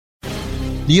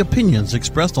The opinions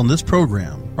expressed on this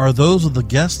program are those of the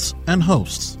guests and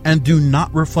hosts and do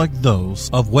not reflect those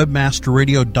of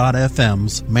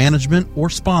WebmasterRadio.fm's management or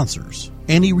sponsors.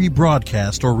 Any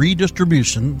rebroadcast or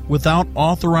redistribution without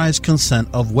authorized consent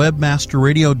of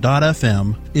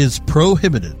WebmasterRadio.fm is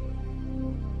prohibited.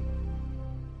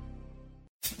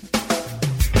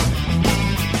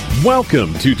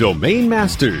 Welcome to Domain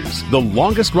Masters, the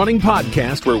longest-running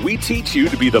podcast where we teach you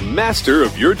to be the master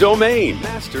of your domain.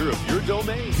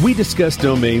 We discuss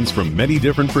domains from many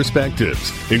different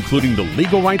perspectives, including the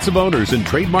legal rights of owners and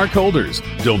trademark holders,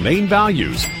 domain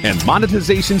values, and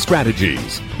monetization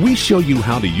strategies. We show you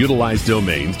how to utilize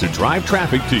domains to drive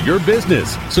traffic to your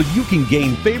business so you can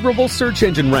gain favorable search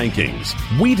engine rankings.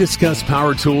 We discuss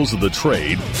power tools of the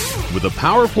trade with the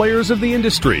power players of the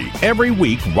industry every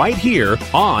week right here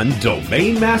on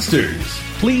Domain Masters.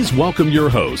 Please welcome your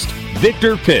host,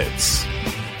 Victor Pitts.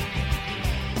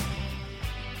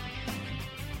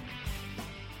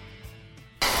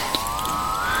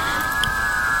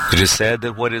 It is said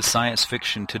that what is science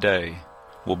fiction today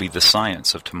will be the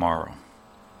science of tomorrow.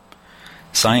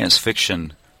 Science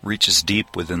fiction reaches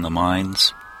deep within the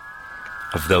minds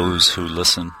of those who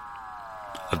listen,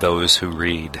 of those who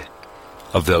read,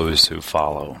 of those who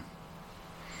follow.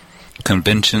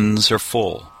 Conventions are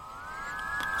full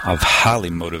of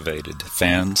highly motivated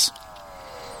fans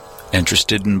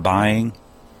interested in buying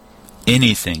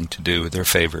anything to do with their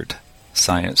favorite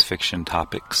science fiction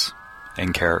topics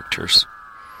and characters,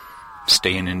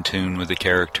 staying in tune with the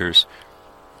characters,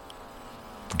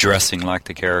 dressing like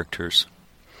the characters,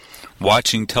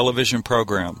 watching television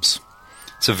programs.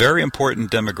 It's a very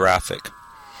important demographic.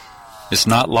 It's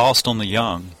not lost on the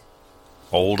young.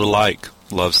 Old alike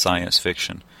love science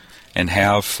fiction and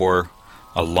have for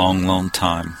a long, long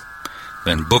time.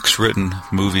 Been books written,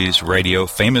 movies, radio,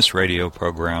 famous radio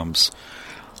programs,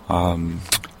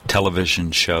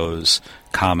 television shows,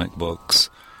 comic books,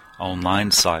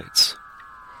 online sites.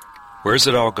 Where's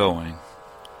it all going?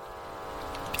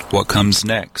 What comes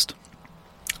next?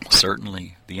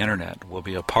 Certainly the internet will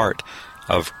be a part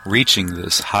of reaching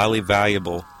this highly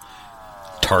valuable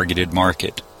targeted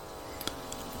market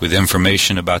with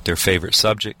information about their favorite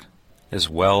subject, as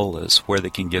well as where they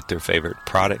can get their favorite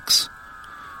products.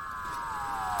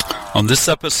 On this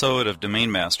episode of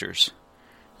Domain Masters,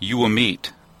 you will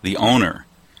meet the owner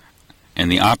and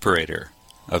the operator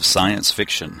of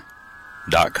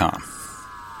ScienceFiction.com.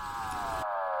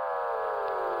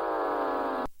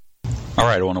 All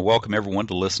right, I want to welcome everyone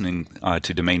to listening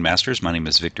to Domain Masters. My name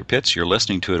is Victor Pitts. You're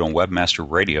listening to it on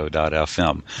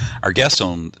WebmasterRadio.fm. Our guest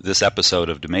on this episode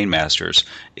of Domain Masters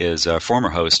is a former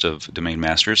host of Domain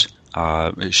Masters,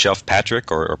 Chef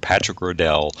Patrick or Patrick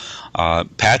Rodell.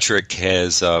 Patrick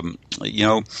has,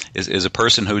 is a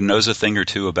person who knows a thing or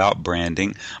two about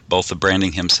branding, both the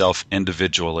branding himself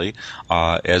individually,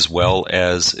 as well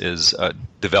as is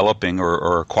developing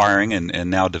or acquiring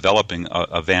and now developing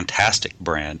a fantastic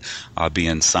brand,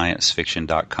 being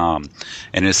ScienceFiction.com.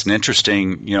 And it's an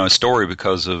interesting, story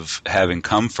because of having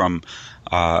come from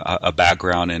a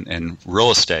background in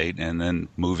real estate and then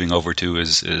moving over to,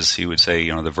 as he would say,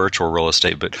 the virtual real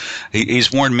estate. But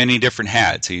he's worn many different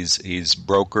hats. He's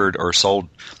brokered or sold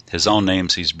his own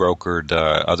names. He's brokered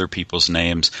other people's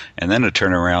names, and then to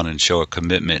turn around and show a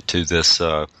commitment to this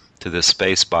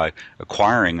space by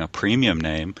acquiring a premium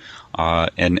name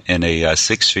in a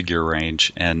six-figure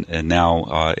range, and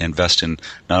now investing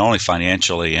not only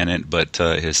financially in it, but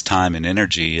his time and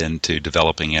energy into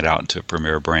developing it out into a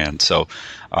premier brand. So,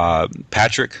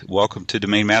 Patrick, welcome to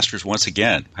Domain Masters once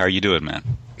again. How are you doing, man?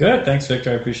 Good. Thanks,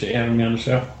 Victor. I appreciate you having me on the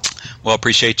show. Well, I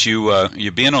appreciate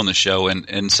you being on the show.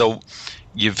 And so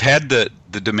you've had the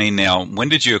domain now. When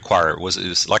did you acquire it? It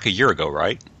was like a year ago,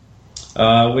 right?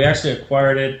 We actually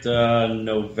acquired it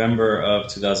November of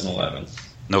 2011.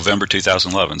 November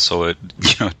 2011. So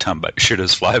time sure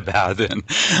does fly by then.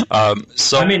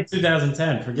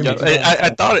 2010. Forgive me. I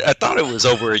thought it was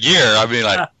over a year. I mean,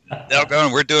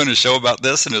 we're doing a show about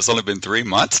this, and it's only been 3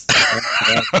 months.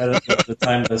 The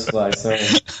time does fly. Sorry.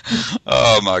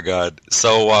 Oh my God.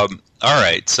 So all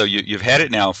right. So you've had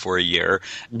it now for a year,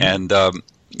 and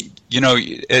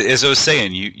as I was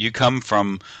saying, you come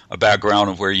from a background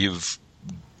of where you've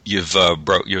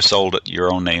sold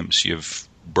your own names, you've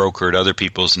brokered other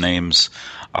people's names,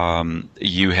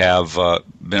 you have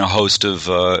been a host of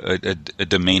a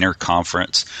Domainer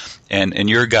conference, and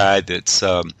you're a guy that's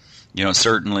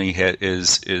certainly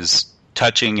is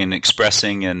touching and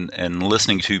expressing and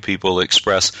listening to people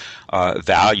express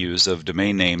values of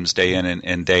domain names day in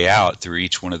and day out through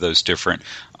each one of those different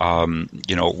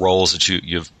roles that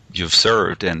you've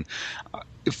served. And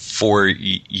for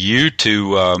you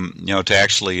to to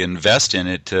actually invest in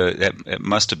it, it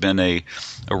must have been a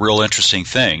real interesting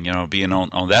thing, being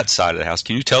on that side of the house.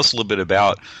 Can you tell us a little bit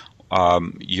about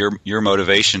your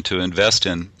motivation to invest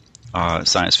in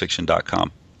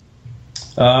ScienceFiction.com?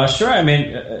 Sure. I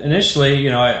mean,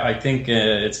 initially, I think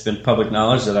it's been public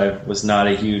knowledge that I was not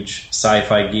a huge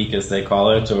sci-fi geek, as they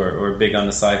call it, or big on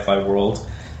the sci-fi world.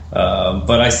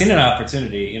 But I seen an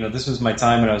opportunity. This was my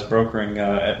time when I was brokering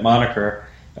at Moniker.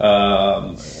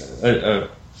 A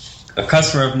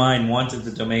customer of mine wanted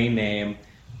the domain name,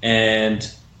 and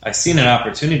I seen an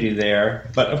opportunity there.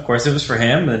 But of course, it was for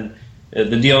him, and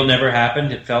the deal never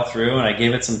happened. It fell through, and I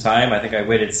gave it some time. I think I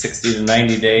waited 60 to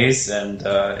 90 days, and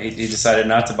he decided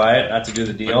not to buy it, not to do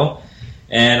the deal.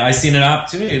 And I seen an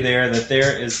opportunity there that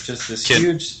there is just this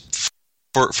huge...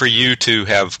 For you to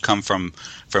have come from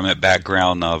a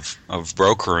background of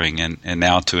brokering and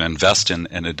now to invest in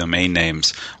the domain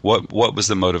names, what was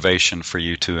the motivation for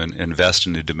you to invest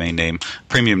in a domain name,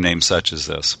 premium name such as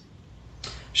this?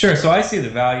 Sure. So I see the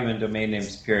value in domain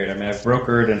names, period. I mean, I've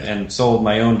brokered and sold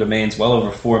my own domains, well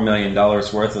over $4 million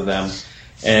worth of them.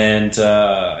 And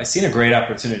I seen a great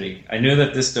opportunity. I knew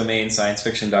that this domain,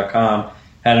 ScienceFiction.com,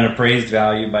 had an appraised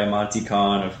value by Monty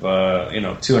Kahn of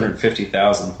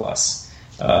 $250,000 plus.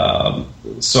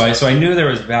 So I knew there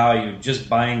was value just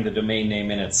buying the domain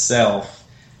name in itself,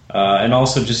 and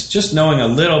also just knowing a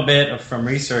little bit from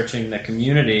researching the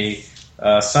community.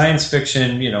 Science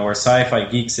fiction, or sci-fi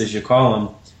geeks as you call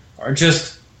them, are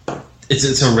just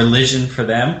it's a religion for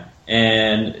them,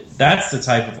 and that's the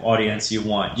type of audience you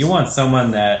want. You want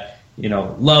someone that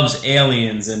loves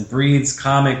aliens and reads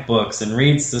comic books and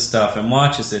reads the stuff and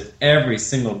watches it every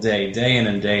single day, day in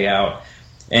and day out.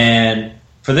 And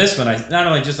for this one, I not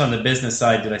only just on the business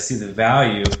side did I see the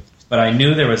value, but I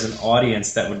knew there was an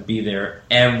audience that would be there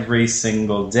every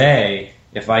single day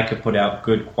if I could put out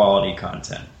good quality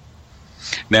content.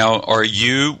 Now, were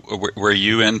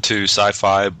you into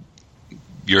sci-fi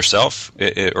yourself,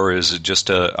 or is it just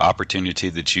an opportunity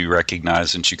that you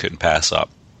recognized and you couldn't pass up?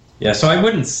 Yeah, so I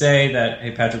wouldn't say that,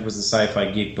 hey, Patrick was a sci-fi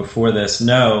geek before this.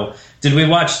 No. Did we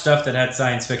watch stuff that had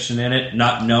science fiction in it,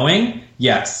 not knowing?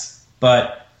 Yes.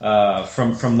 But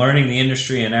from learning the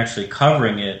industry and actually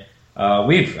covering it,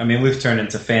 we've turned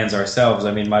into fans ourselves.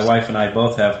 I mean, my wife and I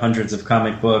both have hundreds of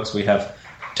comic books. We have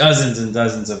dozens and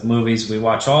dozens of movies. We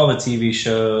watch all the TV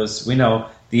shows. We know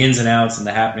the ins and outs and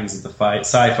the happenings of the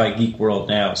sci-fi geek world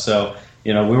now. So,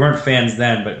 we weren't fans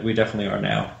then, but we definitely are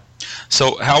now.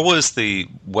 So how was the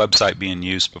website being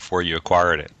used before you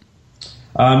acquired it?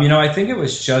 I think it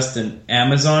was just an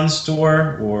Amazon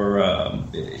store, or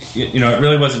it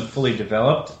really wasn't fully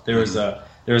developed. There was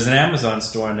an Amazon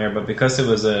store in there, but because it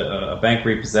was a bank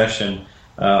repossession,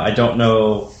 I don't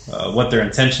know what their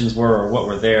intentions were or what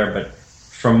were there. But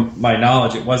from my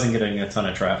knowledge, it wasn't getting a ton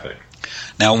of traffic.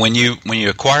 Now, when you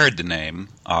acquired the name,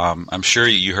 I'm sure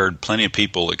you heard plenty of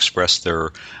people express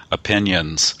their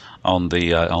opinions on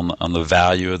the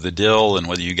value of the deal and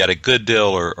whether you got a good deal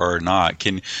or not.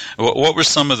 What were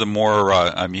some of the more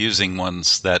amusing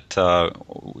ones that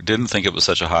didn't think it was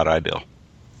such a hot idea?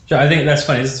 Sure, I think that's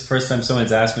funny. This is the first time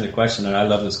someone's asked me the question, and I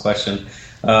love this question.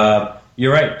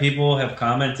 You're right. People have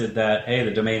commented that, hey,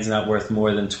 the domain's not worth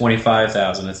more than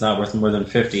 $25,000. It's not worth more than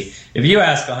 $50,000. If you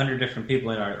ask 100 different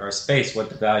people in our space what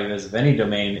the value is of any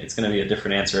domain, it's going to be a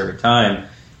different answer every time.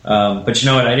 But you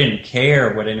know what? I didn't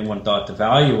care what anyone thought the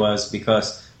value was,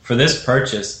 because for this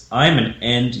purchase, I'm an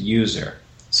end user.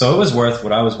 So it was worth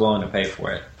what I was willing to pay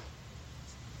for it.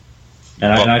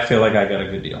 And I feel like I got a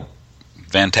good deal.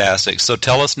 Fantastic. So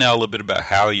tell us now a little bit about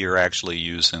how you're actually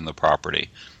using the property.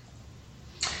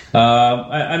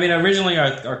 Originally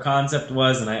our concept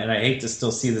was, and I hate to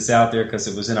still see this out there because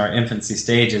it was in our infancy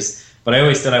stages, but I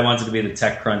always said I wanted to be the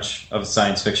TechCrunch of the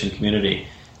science fiction community.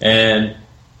 And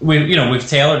we've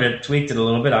tailored it, tweaked it a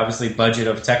little bit. Obviously, budget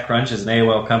of TechCrunch as an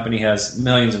AOL company has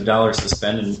millions of dollars to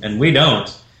spend, and we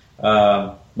don't.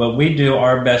 But we do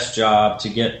our best job to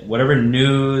get whatever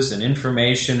news and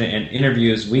information and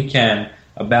interviews we can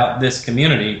about this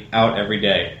community out every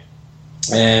day.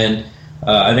 And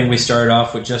I think we started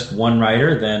off with just one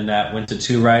writer, then that went to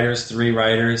 2 writers, 3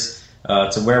 writers,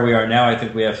 to where we are now. I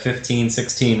think we have 15,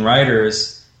 16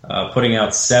 writers putting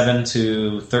out 7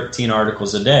 to 13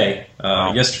 articles a day.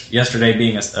 Yesterday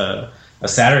being a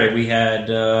Saturday, we had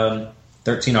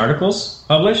 13 articles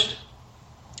published.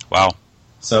 Wow.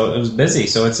 So it was busy.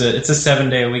 So it's a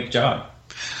 7-day-a-week job.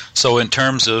 So in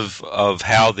terms of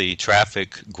how the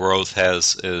traffic growth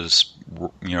is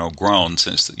grown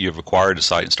since you've acquired a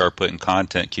site and started putting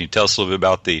content, can you tell us a little bit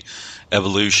about the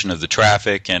evolution of the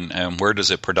traffic and where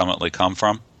does it predominantly come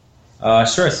from?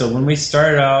 Sure. So when we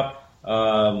started out,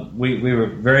 we were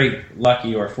very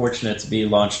lucky or fortunate to be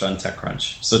launched on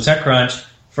TechCrunch. So TechCrunch,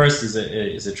 first,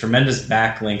 is a tremendous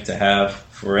backlink to have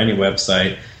for any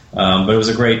website, but it was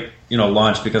a great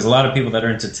launch because a lot of people that are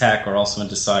into tech are also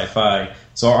into sci-fi.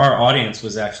 So our audience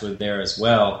was actually there as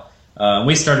well.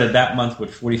 We started that month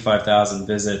with 45,000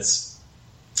 visits,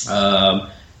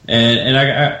 and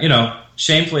I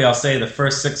shamefully, I'll say the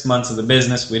first 6 months of the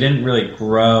business, we didn't really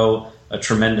grow a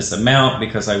tremendous amount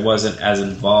because I wasn't as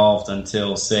involved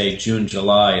until, say, June,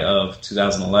 July of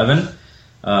 2011.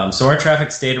 So our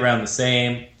traffic stayed around the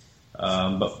same,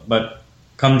 but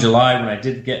come July, when I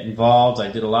did get involved,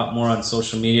 I did a lot more on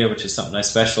social media, which is something I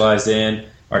specialize in.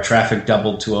 Our traffic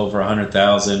doubled to over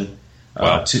 100,000.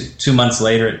 Wow. 2 months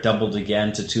later, it doubled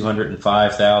again to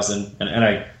 205,000. And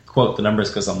I quote the numbers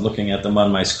because I'm looking at them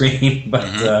on my screen. But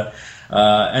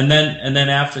and then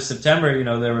after September,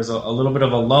 there was a little bit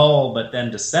of a lull. But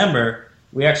then December,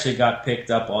 we actually got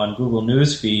picked up on Google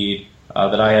Newsfeed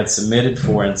that I had submitted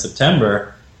for in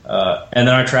September. And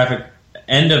then our traffic,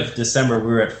 end of December, we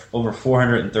were at over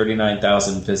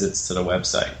 439,000 visits to the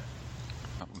website.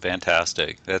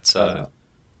 Fantastic.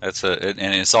 And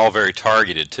it's all very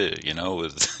targeted too,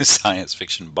 with science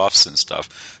fiction buffs and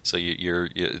stuff. So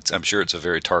I'm sure it's a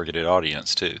very targeted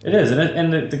audience too. It is,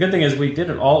 and the good thing is we did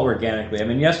it all organically. I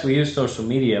mean, yes, we used social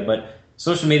media, but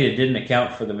social media didn't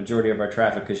account for the majority of our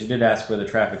traffic because you did ask where the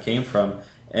traffic came from.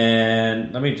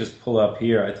 And let me just pull up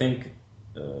here. I think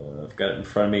I've got it in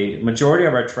front of me. Majority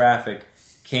of our traffic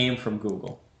came from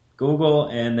Google,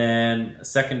 and then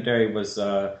secondary was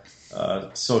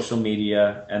social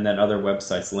media, and then other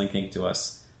websites linking to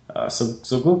us.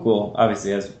 So Google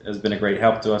obviously has been a great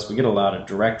help to us. We get a lot of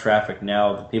direct traffic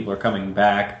now. The people are coming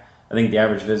back. I think the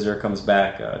average visitor comes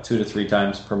back 2 to 3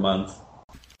 times per month.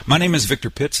 My name is Victor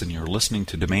Pitts, and you're listening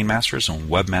to Domain Masters on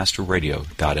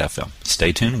webmasterradio.fm.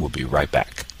 Stay tuned. We'll be right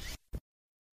back.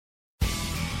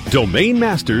 Domain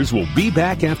Masters will be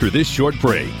back after this short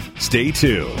break. Stay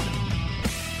tuned.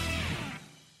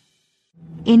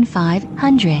 In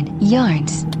 500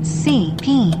 yards,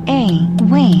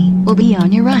 CPA Way will be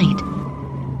on your right.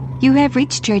 You have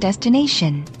reached your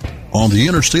destination. On the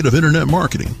interstate of internet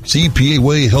marketing, CPA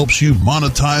Way helps you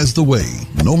monetize the way.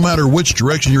 No matter which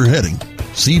direction you're heading,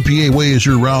 CPA Way is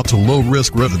your route to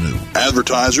low-risk revenue.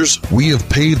 Advertisers, we have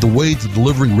paved the way to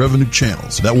delivering revenue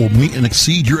channels that will meet and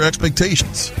exceed your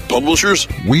expectations. Publishers,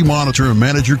 we monitor and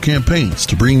manage your campaigns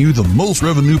to bring you the most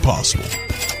revenue possible.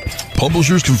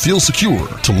 Publishers can feel secure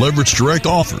to leverage direct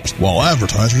offers, while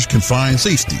advertisers can find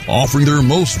safety, offering their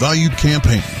most valued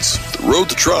campaigns. The road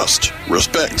to trust,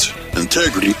 respect,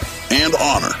 integrity, and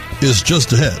honor is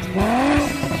just ahead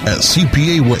at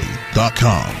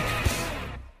CPAway.com.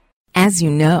 As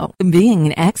you know, being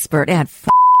an expert at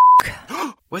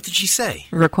What did she say?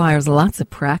 requires lots of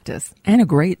practice and a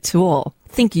great tool.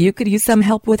 Think you could use some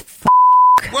help with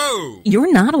Whoa!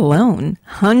 You're not alone.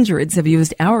 Hundreds have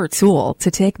used our tool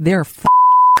to take their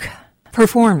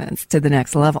performance to the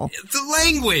next level. The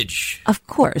language! Of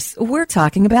course, we're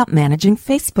talking about managing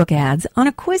Facebook ads on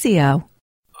Acquisio.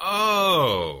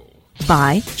 Oh.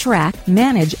 Buy, track,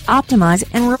 manage, optimize,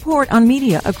 and report on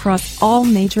media across all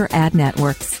major ad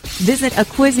networks. Visit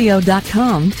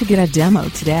Acquisio.com to get a demo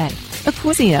today.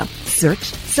 Acquisio. Search,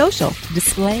 social,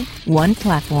 display, one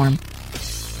platform.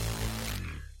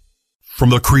 From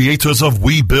the creators of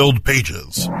We Build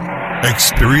Pages,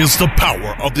 experience the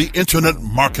power of the Internet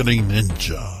Marketing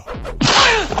Ninja.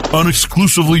 An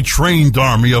exclusively trained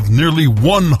army of nearly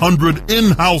 100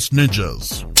 in-house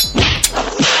ninjas.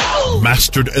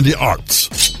 Mastered in the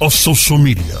arts of social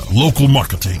media, local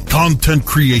marketing, content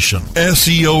creation,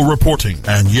 SEO reporting,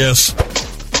 and yes,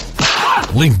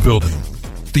 link building.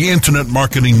 The Internet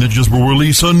Marketing Ninjas will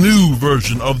release a new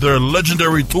version of their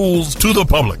legendary tools to the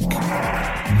public.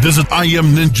 Visit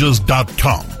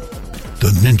IamNinjas.com. The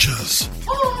ninjas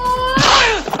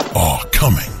are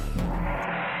coming.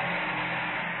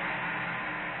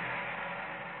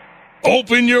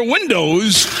 Open your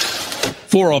windows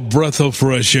for a breath of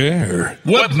fresh air.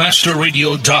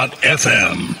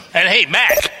 Webmasterradio.fm. And hey,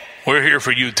 Mac, we're here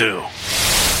for you too.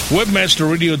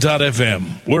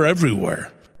 Webmasterradio.fm. We're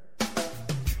everywhere.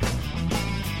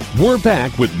 We're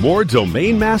back with more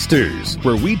Domain Masters,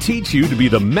 where we teach you to be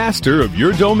the master of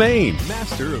your domain.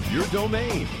 Master of your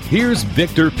domain. Here's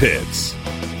Victor Pitts.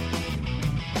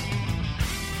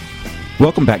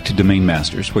 Welcome back to Domain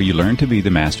Masters, where you learn to be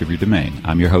the master of your domain.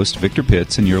 I'm your host, Victor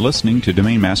Pitts, and you're listening to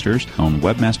Domain Masters on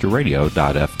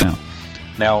webmasterradio.fm.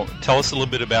 Now, tell us a little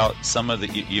bit about some of the,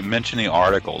 you mentioned the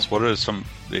articles. What are some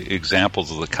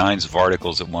examples of the kinds of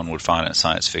articles that one would find at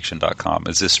sciencefiction.com?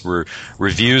 Is this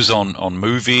reviews on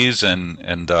movies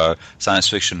and science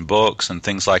fiction books and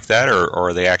things like that, or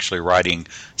are they actually writing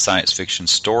science fiction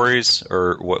stories,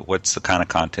 or what's the kind of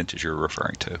content that you're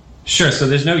referring to? Sure. So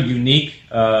there's no unique,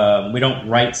 we don't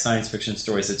write science fiction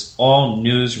stories. It's all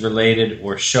news-related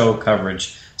or show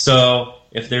coverage. So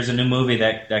if there's a new movie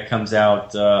that comes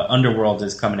out, Underworld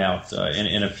is coming out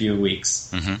in a few weeks.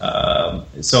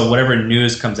 Mm-hmm. So whatever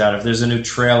news comes out, if there's a new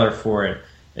trailer for it,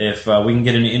 if we can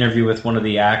get an interview with one of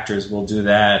the actors, we'll do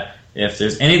that. If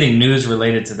there's anything news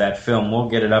related to that film, we'll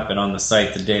get it up and on the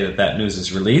site the day that news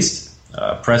is released.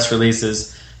 Press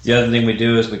releases. The other thing we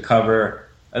do is we cover,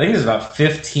 I think there's about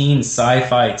 15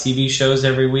 sci-fi TV shows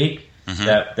every week.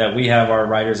 Mm-hmm. that we have our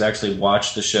writers actually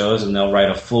watch the shows, and they'll write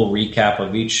a full recap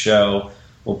of each show.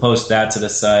 We'll post that to the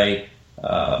site.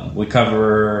 We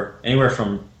cover anywhere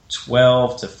from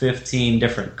 12 to 15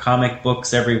 different comic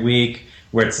books every week,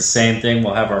 where it's the same thing.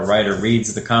 We'll have our writer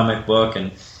reads the comic book,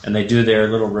 and they do their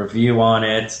little review on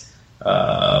it.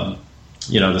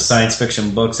 The science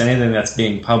fiction books, anything that's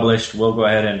being published, we'll go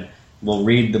ahead and we'll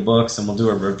read the books, and we'll do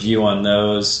a review on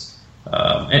those.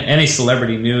 Any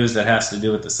celebrity news that has to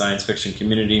do with the science fiction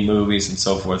community, movies and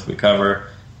so forth, we cover.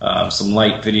 Some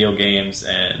light video games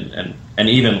and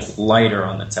even lighter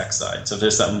on the tech side. So if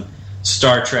there's some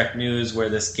Star Trek news where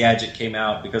this gadget came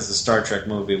out because of the Star Trek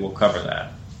movie, we'll cover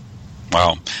that.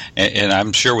 Wow. And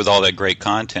I'm sure with all that great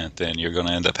content, then you're going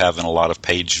to end up having a lot of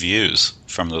page views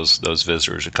from those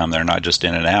visitors who come there, not just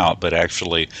in and out, but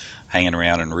actually hanging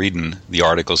around and reading the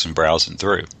articles and browsing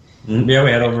through. Yeah, we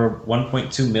had over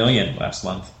 1.2 million last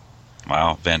month.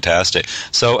 Wow, fantastic.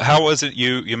 So how was it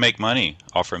you make money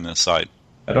off from this site?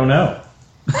 I don't know.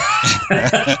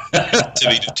 To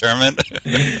be determined?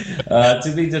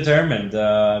 To be determined.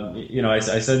 I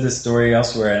said this story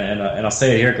elsewhere, and I'll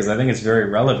say it here because I think it's very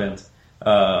relevant.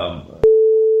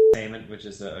 Payment, which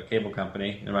is a cable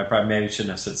company, and I probably maybe shouldn't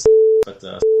have said, but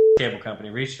the cable company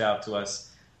reached out to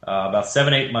us about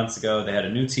 7-8 months ago. They had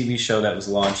a new TV show that was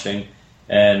launching.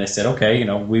 And they said, okay,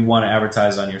 we want to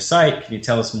advertise on your site. Can you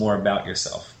tell us more about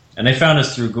yourself? And they found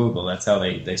us through Google. That's how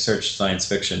they searched science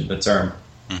fiction, the term.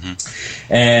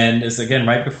 Mm-hmm. And it's, again,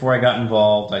 right before I got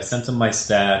involved, I sent them my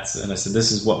stats, and I said,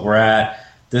 this is what we're at.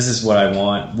 This is what I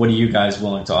want. What are you guys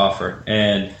willing to offer?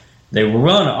 And they were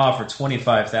willing to offer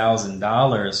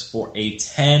 $25,000 for a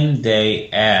 10-day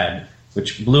ad,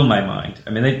 which blew my mind. I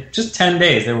mean, just 10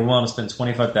 days, they were willing to spend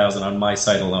 $25,000 on my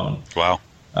site alone. Wow.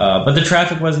 But the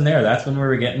traffic wasn't there. That's when we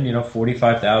were getting,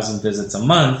 45,000 visits a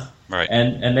month. Right.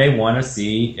 And they want to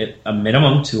see it a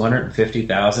minimum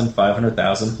 250,000,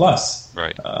 500,000 plus.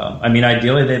 Right.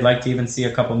 Ideally, they'd like to even see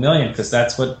a couple million because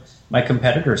that's what my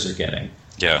competitors are getting.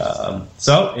 Yeah.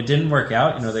 So it didn't work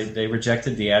out. They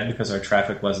rejected the ad because our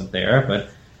traffic wasn't there. But,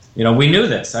 we knew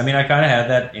this. I kind of had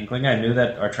that inkling. I knew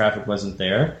that our traffic wasn't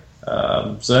there.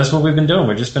 So that's what we've been doing.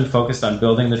 We've just been focused on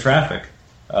building the traffic.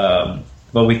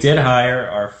 But we did hire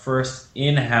our first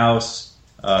in-house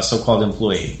so-called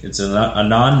employee. It's a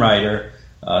non-writer,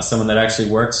 someone that actually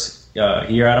works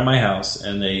here out of my house,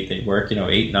 and they work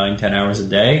 8, 9, 10 hours a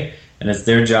day, and it's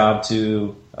their job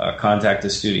to contact the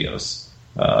studios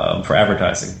for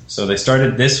advertising. So they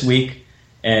started this week,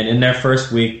 and in their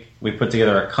first week, we put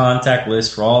together a contact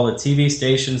list for all the TV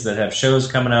stations that have shows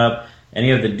coming up,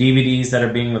 any of the DVDs that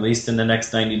are being released in the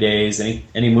next 90 days,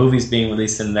 any movies being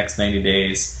released in the next 90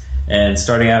 days. And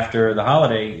starting after the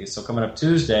holiday, so coming up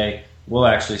Tuesday, we'll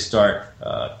actually start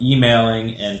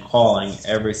emailing and calling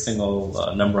every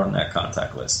single number on that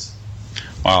contact list.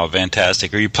 Wow,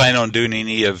 fantastic. Are you planning on doing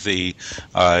any of the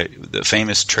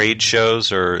famous trade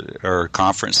shows or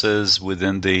conferences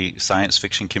within the science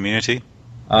fiction community?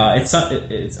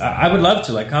 I would love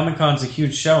to. Comic-Con's a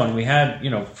huge show, and we had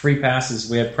free passes.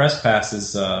 We had press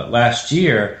passes last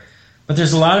year, but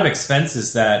there's a lot of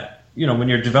expenses that when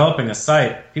you're developing a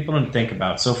site, people don't think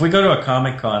about. So if we go to a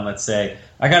Comic-Con, let's say,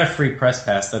 I got a free press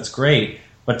pass, that's great,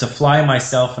 but to fly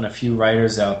myself and a few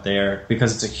writers out there,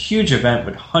 because it's a huge event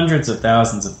with hundreds of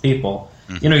thousands of people,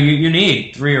 mm-hmm. You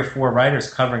need 3 or 4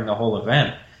 writers covering the whole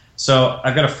event. So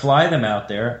I've got to fly them out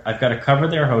there, I've got to cover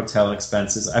their hotel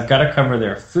expenses, I've got to cover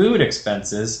their food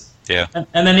expenses, and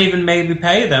then even maybe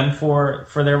pay them for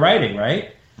their writing,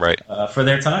 right? Right. For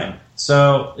their time.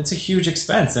 So it's a huge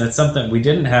expense, and it's something we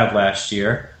didn't have last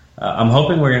year. I'm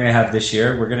hoping we're going to have this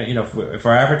year. We're going to, if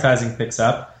our advertising picks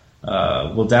up,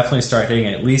 we'll definitely start hitting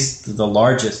at least the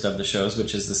largest of the shows,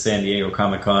 which is the San Diego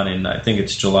Comic-Con in, I think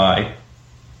it's July.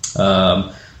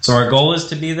 So our goal is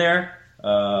to be there,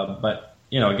 but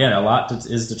again, a lot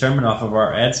is determined off of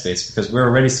our ad space because we're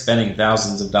already spending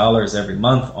thousands of dollars every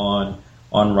month on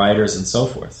writers and so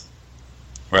forth.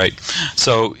 Right.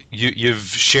 So you've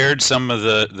shared some of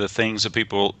the things that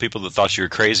people that thought you were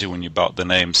crazy when you bought the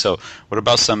name. So what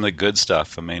about some of the good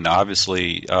stuff? I mean,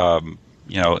 obviously,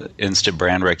 instant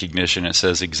brand recognition. It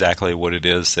says exactly what it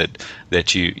is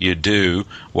that you do,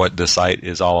 what the site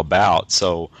is all about.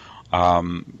 So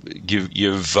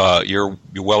you're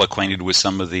well acquainted with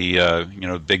some of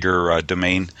the bigger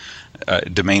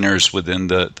domainers within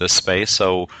the space.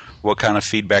 So what kind of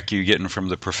feedback are you getting from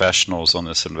the professionals on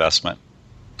this investment?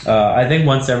 I think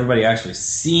once everybody actually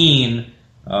seen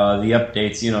the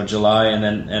updates, July, and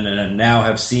then now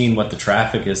have seen what the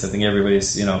traffic is, I think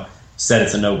everybody's said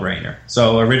it's a no-brainer.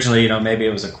 So originally, maybe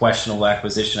it was a questionable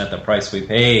acquisition at the price we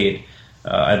paid.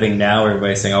 I think now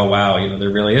everybody's saying, oh wow, there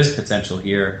really is potential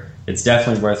here. It's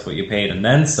definitely worth what you paid and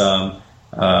then some.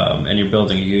 And you're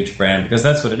building a huge brand because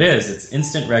that's what it is. It's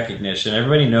instant recognition.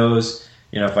 Everybody knows.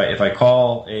 If I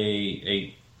call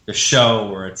a show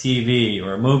or a TV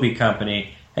or a movie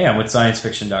company, hey, I'm with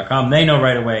ScienceFiction.com, they know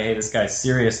right away, hey, this guy's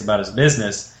serious about his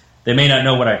business. They may not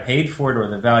know what I paid for it or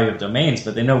the value of domains,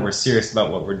 but they know we're serious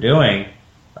about what we're doing.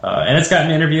 And it's gotten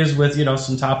interviews with,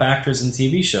 some top actors in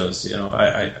TV shows.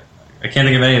 I can't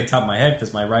think of any at the top of my head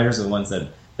because my writers are the ones that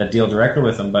deal directly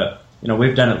with them. But,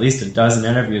 we've done at least a dozen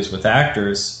interviews with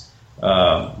actors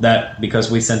that because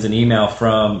we sent an email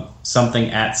from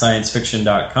something at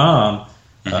ScienceFiction.com,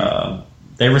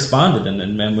 they responded,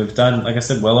 and we've done, like I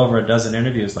said, well over a dozen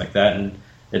interviews like that, and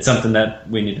it's something that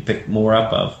we need to pick more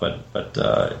up of. But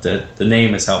the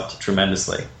name has helped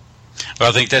tremendously. Well,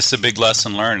 I think that's the big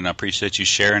lesson learned, and I appreciate you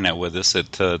sharing that with us.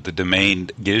 That the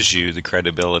domain gives you the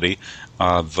credibility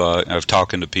of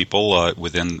talking to people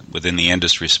within the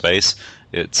industry space.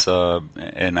 It's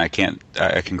and I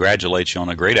congratulate you on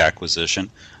a great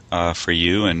acquisition. For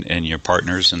you and your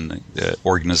partners and the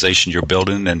organization you're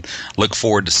building, and look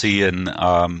forward to seeing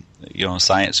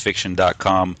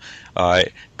ScienceFiction.com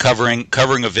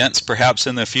covering events perhaps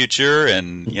in the future,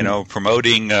 and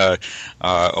promoting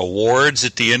awards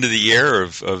at the end of the year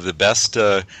of the best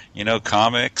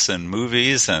comics and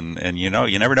movies, and you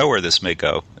never know where this may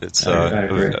go. It's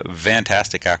a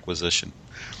fantastic acquisition.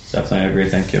 Definitely, I agree.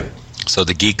 Thank you. So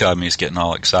the geek on me is getting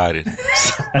all excited.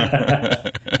 I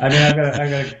mean,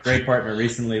 I've got a great partner.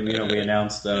 Recently, we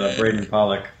announced Braden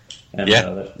Pollock, and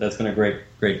that's been a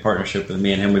great partnership with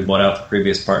me and him. We bought out the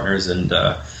previous partners, and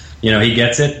he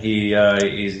gets it.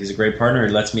 He's a great partner.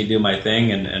 He lets me do my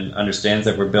thing, and understands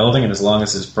that we're building. And as long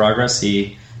as there's progress,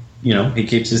 he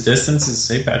keeps his distance. And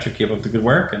says, hey, Patrick, keep up the good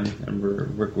work, and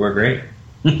we're great.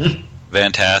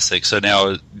 Fantastic. So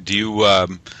now, do you?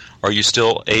 Are you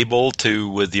still able to,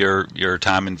 with your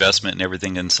time investment and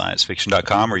everything in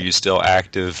ScienceFiction.com, are you still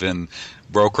active in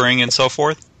brokering and so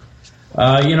forth?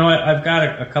 I've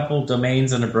got a couple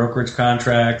domains in a brokerage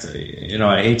contract.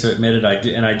 I hate to admit it,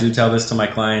 I do tell this to my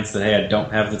clients that, hey, I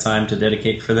don't have the time to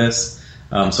dedicate for this.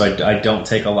 So I don't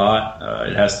take a lot.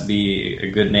 It has to be a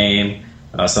good name,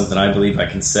 something I believe I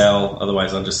can sell.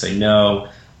 Otherwise, I'll just say no.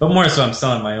 But more so, I'm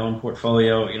selling my own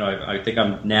portfolio. I think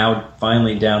I'm now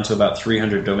finally down to about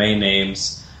 300 domain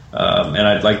names, and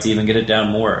I'd like to even get it down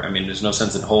more. I mean, there's no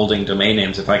sense in holding domain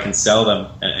names. If I can sell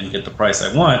them and get the price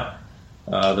I want,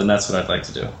 then that's what I'd like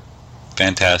to do.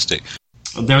 Fantastic.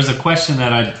 There was a question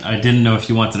that I didn't know if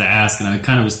you wanted to ask, and I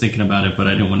kind of was thinking about it, but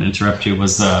I didn't want to interrupt you,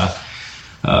 was one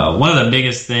of the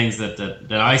biggest things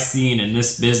that I seen in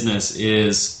this business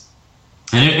is,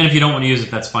 and if you don't want to use it,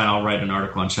 that's fine. I'll write an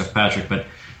article on Chef Patrick, but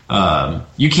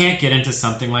you can't get into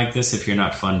something like this if you're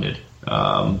not funded.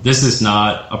 This is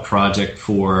not a project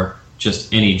for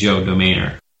just any Joe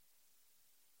domainer.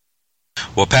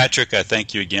 Well, Patrick, I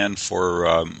thank you again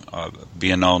for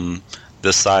being on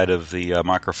this side of the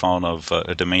microphone of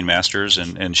Domain Masters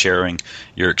and sharing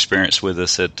your experience with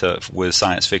us with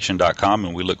ScienceFiction.com,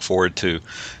 and we look forward to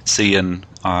seeing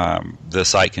the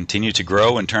site continue to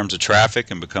grow in terms of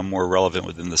traffic and become more relevant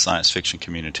within the science fiction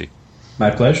community. My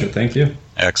pleasure. Thank you.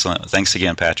 Excellent. Thanks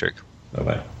again, Patrick.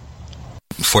 Bye-bye.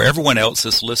 For everyone else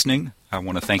that's listening, I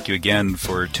want to thank you again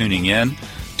for tuning in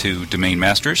to Domain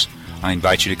Masters. I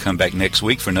invite you to come back next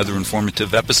week for another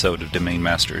informative episode of Domain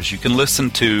Masters. You can listen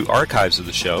to archives of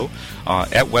the show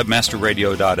at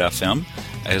webmasterradio.fm,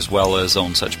 as well as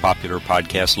on such popular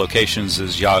podcast locations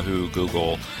as Yahoo,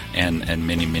 Google, and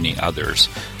many, many others.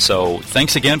 So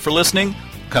thanks again for listening.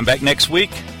 Come back next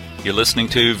week. You're listening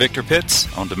to Victor Pitts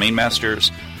on Domain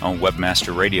Masters on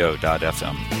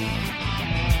webmasterradio.fm.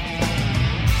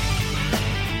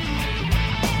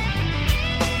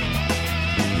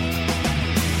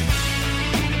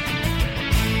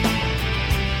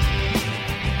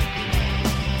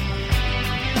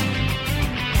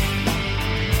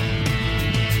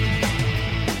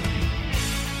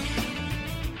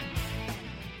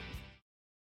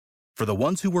 For the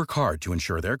ones who work hard to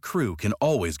ensure their crew can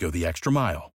always go the extra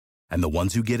mile, and the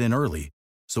ones who get in early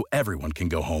so everyone can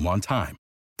go home on time,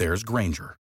 there's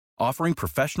Grainger, offering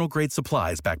professional-grade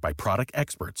supplies backed by product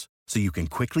experts so you can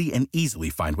quickly and easily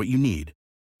find what you need.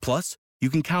 Plus, you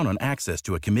can count on access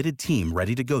to a committed team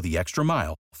ready to go the extra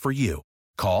mile for you.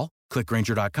 Call, click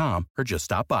Grainger.com, or just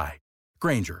stop by.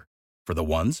 Grainger, for the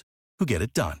ones who get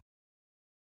it done.